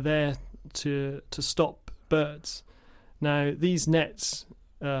are there to stop birds. Now, these nets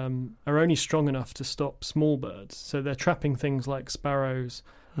are only strong enough to stop small birds, so they're trapping things like sparrows,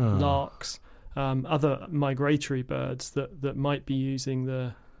 larks, other migratory birds that might be using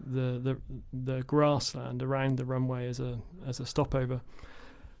the the grassland around the runway as a stopover,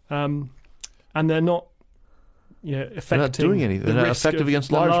 and they're not affecting. They're not doing anything. They're not effective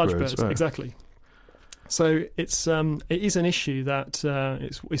against large birds. Right. Exactly. So it is an issue that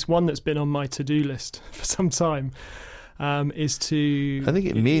it's one that's been on my to-do list for some time. Is to I think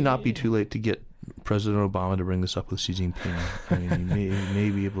it may not be too late to get President Obama to bring this up with Xi Jinping. I mean, he may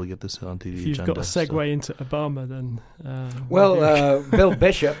be able to get this onto the agenda. If you've got a segue into Obama, then... Bill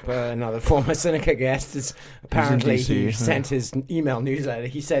Bishop, another former Seneca guest, is apparently he sent his email newsletter.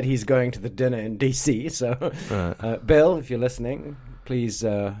 He said he's going to the dinner in D.C. So, Bill, if you're listening, please,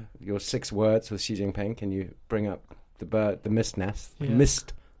 your 6 words with Xi Jinping, can you bring up the mist nets?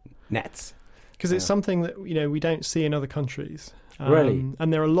 Because it's something that we don't see in other countries. Really?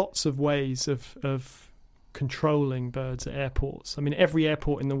 And there are lots of ways of controlling birds at airports. I mean, every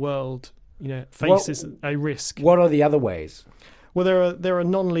airport in the world, faces a risk. What are the other ways? Well, there are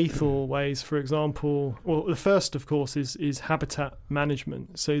non-lethal ways. For example, the first, of course, is habitat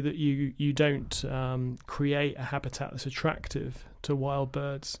management, so that you don't create a habitat that's attractive to wild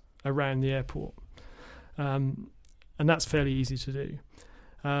birds around the airport, and that's fairly easy to do.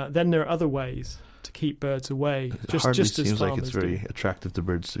 Then there are other ways to keep birds away. It hardly seems like it's very attractive to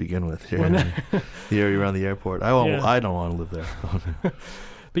birds to begin with here in the area around the airport. I don't want to live there.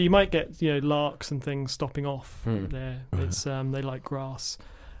 But you might get larks and things stopping off there. It's they like grass,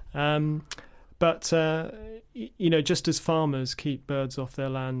 but just as farmers keep birds off their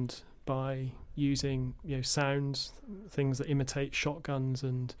land by using sounds, things that imitate shotguns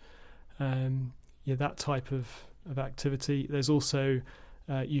and that type of activity. There's also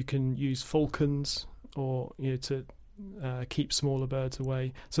you can use falcons or to keep smaller birds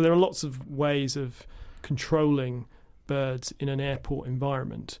away. So there are lots of ways of controlling birds in an airport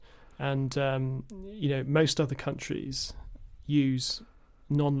environment, and most other countries use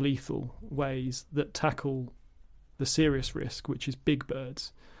non-lethal ways that tackle the serious risk, which is big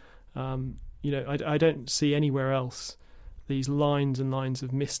birds. I don't see anywhere else these lines and lines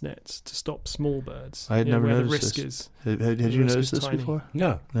of mist nets to stop small birds. I had never where noticed the risk this. Is. Had you noticed this tiny. before?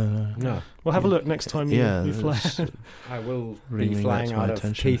 No. Well, have a look next time you fly. I will be flying out of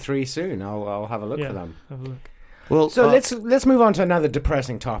T3 soon. I'll have a look for them. Have a look. Well, so let's move on to another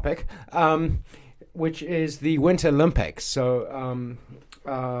depressing topic, which is the Winter Olympics. So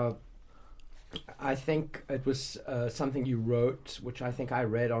I think it was something you wrote, which I think I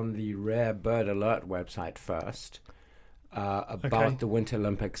read on the Rare Bird Alert website first, about the Winter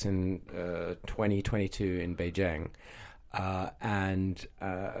Olympics in 2022 in Beijing, and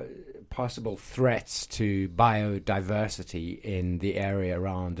possible threats to biodiversity in the area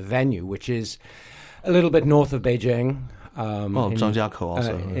around the venue, which is a little bit north of Beijing. Zhangjiakou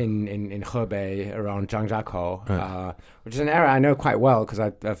also. In Hebei, around Zhangjiakou, right. Which is an area I know quite well because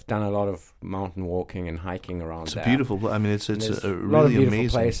I've done a lot of mountain walking and hiking around there. It's beautiful. I mean, it's a really lot of beautiful amazing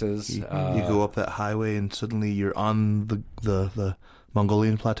places. You go up that highway and suddenly you're on the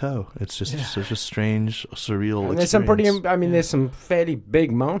Mongolian plateau. It's just such a strange, surreal And experience. There's some fairly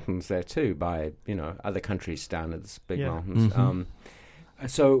big mountains there too, by other countries' standards. Big mountains. Mm-hmm.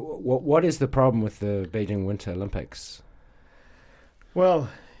 So, what is the problem with the Beijing Winter Olympics? Well,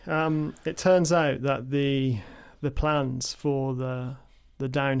 it turns out that the plans for the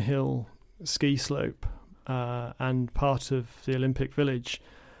downhill ski slope and part of the Olympic Village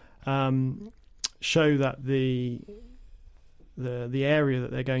show that the area that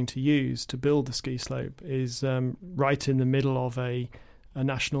they're going to use to build the ski slope is right in the middle of a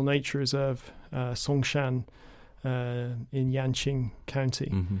national nature reserve, Songshan, in Yanqing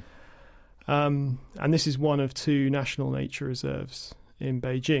County. Mm-hmm. And this is one of 2 national nature reserves in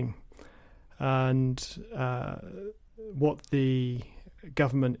Beijing. And what the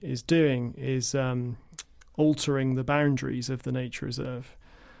government is doing is altering the boundaries of the nature reserve.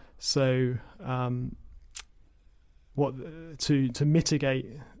 So to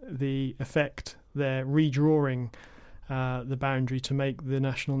mitigate the effect, they're redrawing the boundary to make the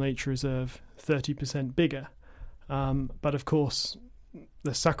national nature reserve 30% bigger. But of course,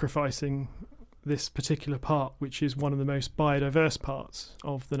 they're sacrificing this particular part, which is one of the most biodiverse parts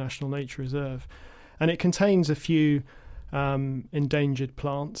of the National Nature Reserve. And it contains a few endangered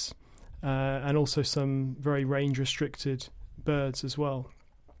plants and also some very range-restricted birds as well.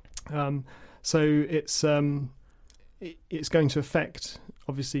 So it's going to affect,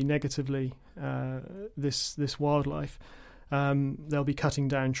 obviously, negatively this wildlife. They'll be cutting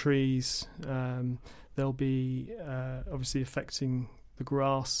down trees. They'll be obviously affecting the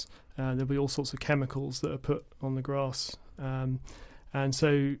grass. There'll be all sorts of chemicals that are put on the grass, and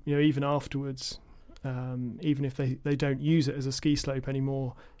so even afterwards, even if they don't use it as a ski slope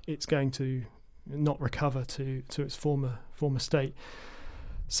anymore, it's going to not recover to its former state.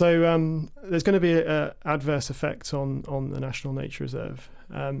 So there's going to be an adverse effect on the National Nature Reserve.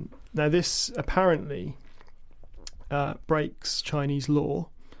 Now this apparently breaks Chinese law.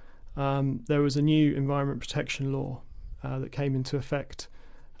 There was a new environment protection law that came into effect,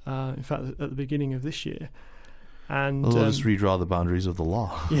 in fact, at the beginning of this year. And we'll just redraw the boundaries of the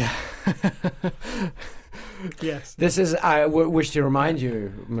law. Yeah. Yes. This is, I wish to remind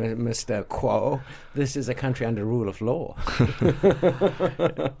you, Mr. Kuo, this is a country under rule of law.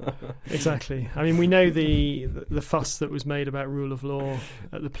 Exactly. I mean, we know the fuss that was made about rule of law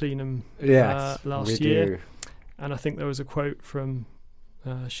at the plenum last year. Do. And I think there was a quote from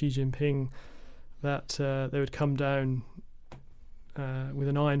Xi Jinping that they would come down with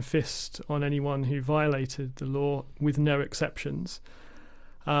an iron fist on anyone who violated the law with no exceptions.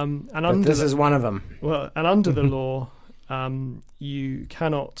 And this is one of them. Well, and under the law, you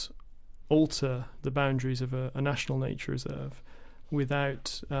cannot alter the boundaries of a national nature reserve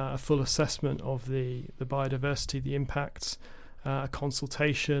without a full assessment of the biodiversity, the impacts, a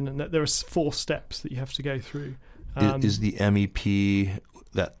consultation, and that there are 4 steps that you have to go through. Is the MEP,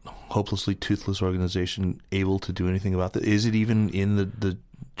 that hopelessly toothless organization, able to do anything about that? Is it even in the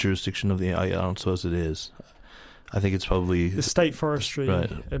jurisdiction of the? I don't suppose it is. I think it's probably the State Forestry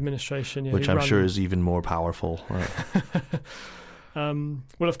Administration, which I'm sure is even more powerful. Well,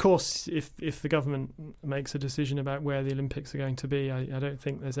 of course, if the government makes a decision about where the Olympics are going to be, I don't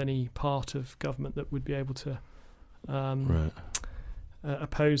think there's any part of government that would be able to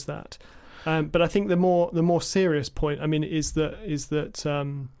oppose that. But I think the more serious point, I mean, is that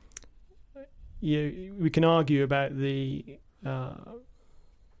we can argue about the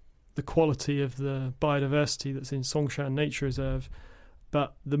quality of the biodiversity that's in Songshan Nature Reserve,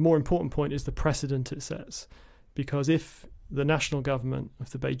 but the more important point is the precedent it sets. Because if the national government, if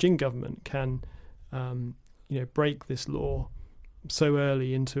the Beijing government can, break this law so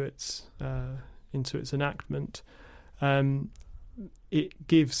early into its enactment, it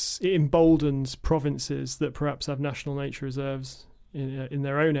emboldens provinces that perhaps have national nature reserves in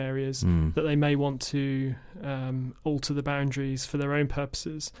their own areas that they may want to alter the boundaries for their own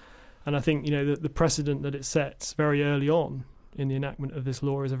purposes. And I think the precedent that it sets very early on in the enactment of this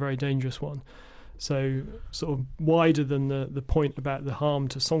law is a very dangerous one. So sort of wider than the point about the harm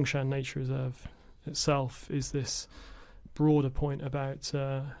to Songshan Nature Reserve itself is this broader point about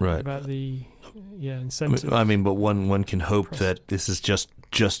the incentive. I mean, but one can hope that this is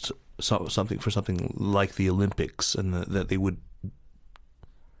just something like the Olympics, and that they would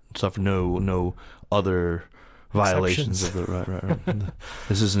suffer no other violations of the right.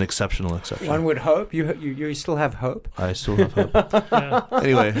 This is an exceptional exception. One would hope. You still have hope. I still have hope.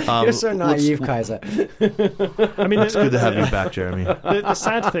 Anyway, you're so naive, Kaiser. I mean, it's good to have you back, Jeremy. The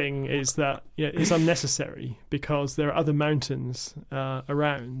sad thing is that it's unnecessary, because there are other mountains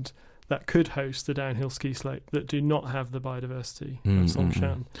around that could host the downhill ski slope that do not have the biodiversity of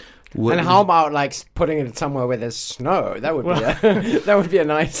Songshan. And how about putting it somewhere where there's snow? That would be a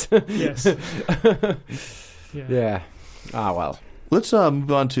nice. Yes. Yeah. Ah, well. Let's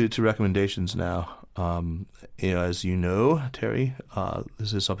move on to recommendations now. As you know, Terry,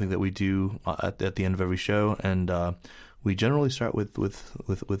 this is something that we do at the end of every show, and we generally start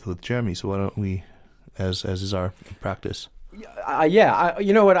with Jeremy. So why don't we, as is our practice?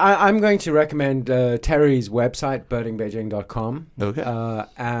 You know what? I'm going to recommend Terry's website, birdingbeijing.com. Okay.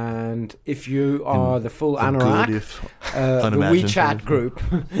 And if you are the full anorak, the WeChat group,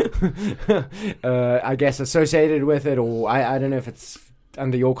 I guess associated with it, or I don't know if it's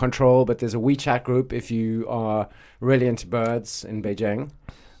under your control, but there's a WeChat group if you are really into birds in Beijing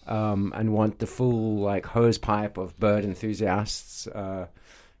and want the full hose pipe of bird enthusiasts, kind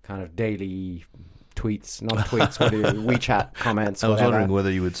of daily tweets, not tweets, WeChat comments. I was wondering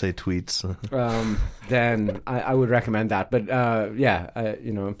whether you would say tweets. Then I would recommend that. But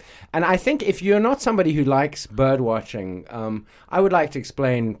and I think if you're not somebody who likes bird watching, I would like to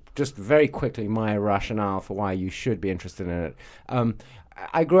explain just very quickly my rationale for why you should be interested in it.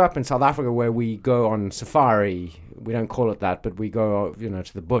 I grew up in South Africa, where we go on safari. We don't call it that, but we go,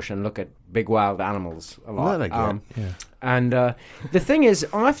 to the bush and look at big wild animals a lot. That I get. Yeah. And the thing is,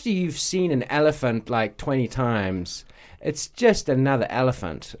 after you've seen an elephant 20 times, it's just another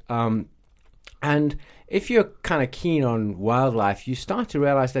elephant. And if you're kind of keen on wildlife, you start to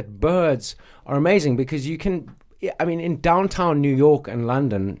realize that birds are amazing, because you can, in downtown New York and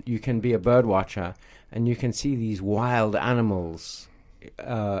London, you can be a bird watcher and you can see these wild animals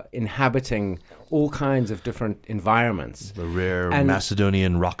inhabiting all kinds of different environments. The rare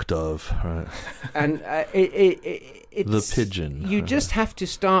Macedonian rock dove, right? And it's the pigeon. You just have to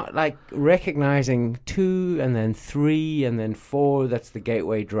start like recognizing 2 and then 3 and then 4. That's the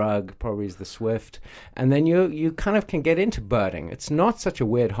gateway drug, probably is the swift. And then you kind of can get into birding. It's not such a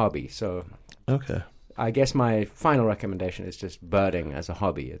weird hobby. So okay. I guess my final recommendation is just birding as a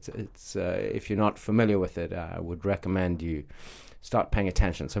hobby. It's if you're not familiar with it, I would recommend you start paying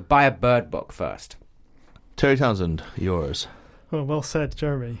attention. So buy a bird book first. Terry Townsend, yours. Well said,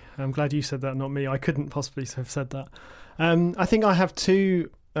 Jeremy. I'm glad you said that, not me. I couldn't possibly have said that. I think I have 2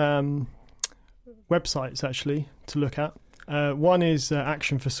 websites, actually, to look at. One is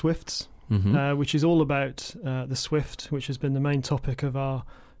Action for Swifts, which is all about the Swift, which has been the main topic of our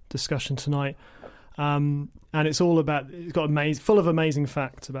discussion tonight. And it's got full of amazing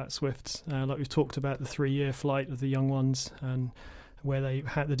facts about Swifts. Like we've talked about the 3-year flight of the young ones and where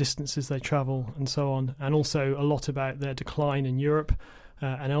the distances they travel and so on, and also a lot about their decline in Europe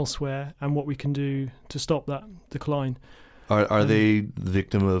and elsewhere, and what we can do to stop that decline. Are they the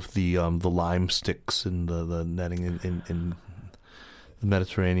victim of the lime sticks and the netting in the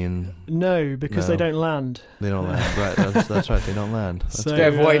Mediterranean? No, because they don't land. They don't land. Right, that's right. They don't land. So they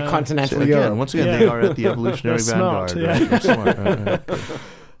avoid continental Europe. Once again, they are at the evolutionary vanguard. Smart, right? They're smart.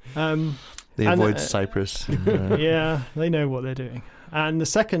 Right. They avoid Cyprus. Yeah, they know what they're doing. And the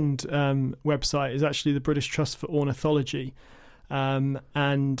second website is actually the British Trust for Ornithology.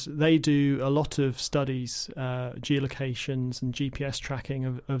 And they do a lot of studies, geolocations and GPS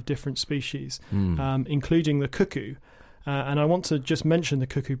tracking of different species, including the cuckoo. And I want to just mention the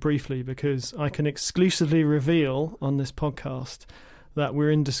cuckoo briefly because I can exclusively reveal on this podcast that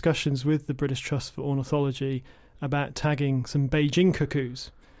we're in discussions with the British Trust for Ornithology about tagging some Beijing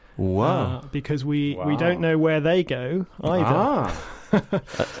cuckoos. Wow. Because we don't know where they go either.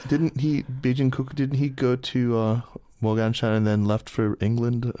 Didn't he go to Morganshan and then left for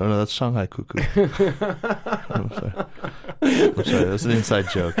England? Oh no, that's Shanghai cuckoo. I'm sorry, that's an inside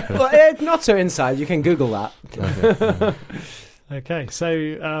joke. Well, it's not so inside. You can Google that. Okay, so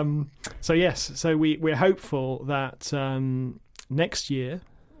yes, so we're hopeful that next year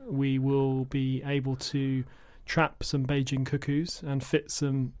we will be able to trap some Beijing cuckoos and fit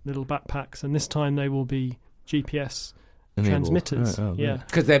some little backpacks, and this time they will be GPS transmitters. Right, yeah,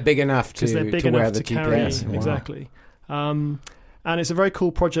 because they're big enough to wear the carry. GPS. Wow. Exactly. And it's a very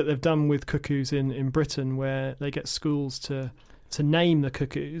cool project they've done with cuckoos in Britain, where they get schools to name the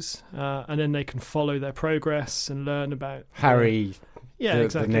cuckoos, and then they can follow their progress and learn about Harry.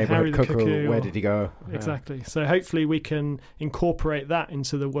 Exactly. The neighborhood Harry the cuckoo. Where did he go? Exactly. So hopefully we can incorporate that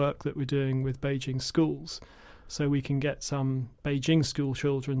into the work that we're doing with Beijing schools, so we can get some Beijing school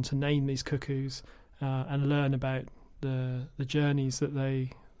children to name these cuckoos and learn about the journeys that they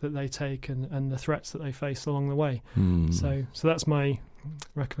take and the threats that they face along the way. So that's my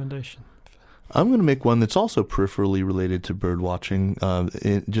recommendation. I'm going to make one that's also peripherally related to bird watching,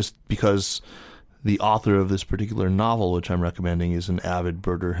 just because the author of this particular novel, which I'm recommending, is an avid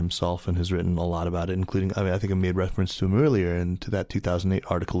birder himself and has written a lot about it, including, I think I made reference to him earlier and to that 2008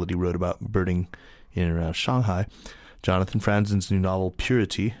 article that he wrote about birding in and around Shanghai. Jonathan Franzen's new novel,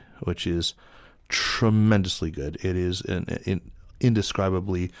 Purity, which is tremendously good. It is an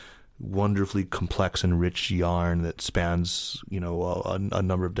indescribably wonderfully complex and rich yarn that spans, a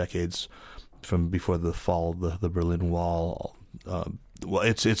number of decades from before the fall of the Berlin Wall.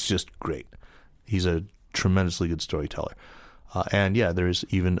 It's just great. He's a tremendously good storyteller. And there is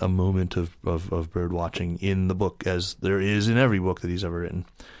even a moment of bird watching in the book, as there is in every book that he's ever written.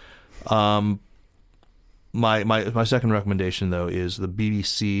 My second recommendation, though, is the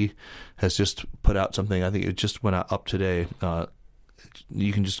BBC has just put out something. I think it just went up today.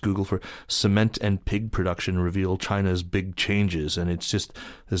 You can just Google for cement and pig production reveal China's big changes, and it's just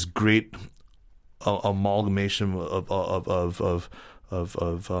this great amalgamation of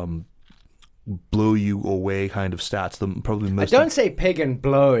blow you away kind of stats. Don't say pig and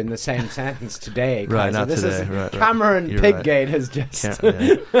blow in the same sentence today. Right, not this today. Is right. Cameron You're Piggate right. has just.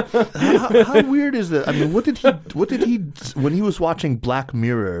 How weird is that? I mean, what did he when he was watching Black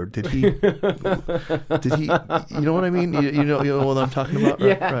Mirror? Did he? You know what I mean? You know what I'm talking about?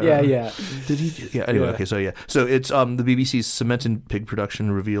 Yeah. Did he? Yeah. Anyway, okay. So it's the BBC's cement and pig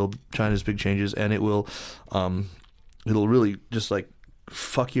production revealed China's big changes, and it'll really just like.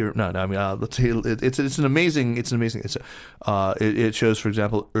 Fuck your no. I mean, let's say it's an amazing. It shows, for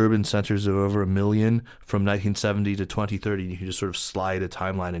example, urban centers of over 1 million from 1970 to 2030. You can just sort of slide a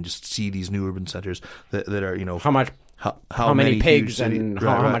timeline and just see these new urban centers that are how many pigs and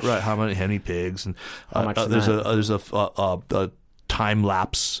how many pigs and there's a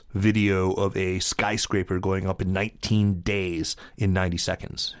time-lapse video of a skyscraper going up in 19 days in 90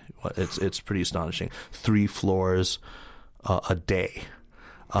 seconds. It's pretty astonishing. 3 floors a day.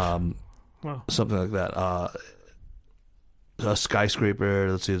 Wow. Something like that. A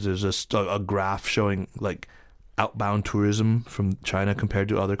skyscraper, let's see, there's a graph showing like outbound tourism from China compared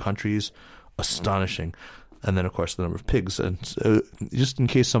to other countries. Astonishing. And then, of course, the number of pigs. And just in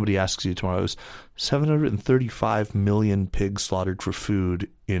case somebody asks you tomorrow, it was 735 million pigs slaughtered for food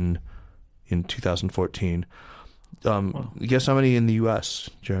in 2014. Guess how many in the U.S.,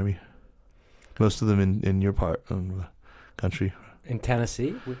 Jeremy? Most of them in your part of the country. In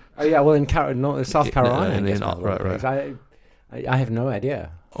Tennessee? Oh, yeah, well, in South Carolina. Right. I have no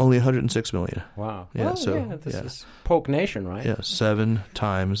idea. Only 106 million. Wow. Yeah, well, this is Pork Nation, right? Yeah, 7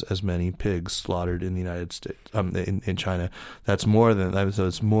 times as many pigs slaughtered in the United States, in China. That's more than, so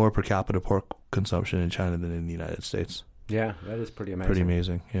it's more per capita pork consumption in China than in the United States. Yeah, that is pretty amazing. Pretty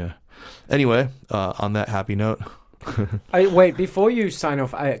amazing, yeah. Anyway, on that happy note. Wait, before you sign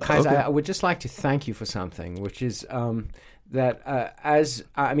off, Kaiser, Okay. I would just like to thank you for something, which is that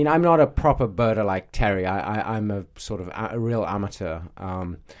I'm not a proper birder like Terry. I'm a sort of a real amateur,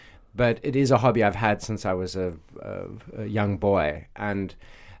 but it is a hobby I've had since I was a young boy. And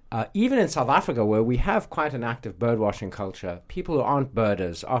even in South Africa, where we have quite an active birdwatching culture, people who aren't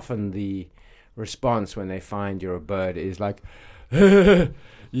birders, often the response when they find you're a bird is like, yeah,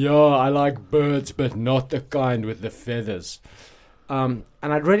 I like birds, but not the kind with the feathers. And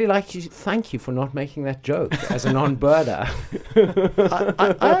I'd really like to thank you for not making that joke as a non-birder.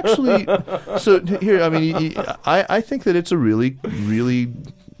 I actually, so here, I mean, I think that it's a really, really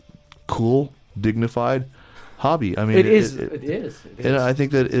cool, dignified hobby. I mean, It is. And I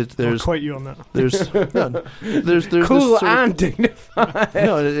think that I'll quote you on that. There's cool this and dignified.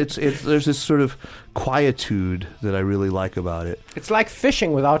 there's this sort of quietude that I really like about it. It's like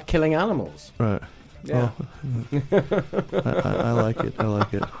fishing without killing animals. Right. Yeah. I like it. I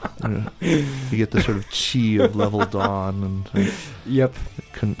like it. You get the sort of chi of level dawn and Yep.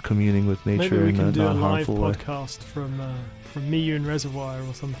 Communing with nature Maybe we in can a do a live non-harmful way. podcast from me, you, and Reservoir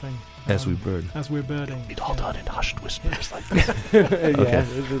or something. As we bird. As we're birding. It's all done in hushed whispers like this. Yeah.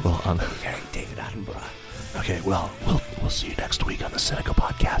 Well, Very David Attenborough. okay. Well, we'll see you next week on the Seneca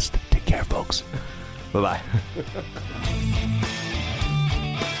Podcast. Take care, folks. Bye-bye.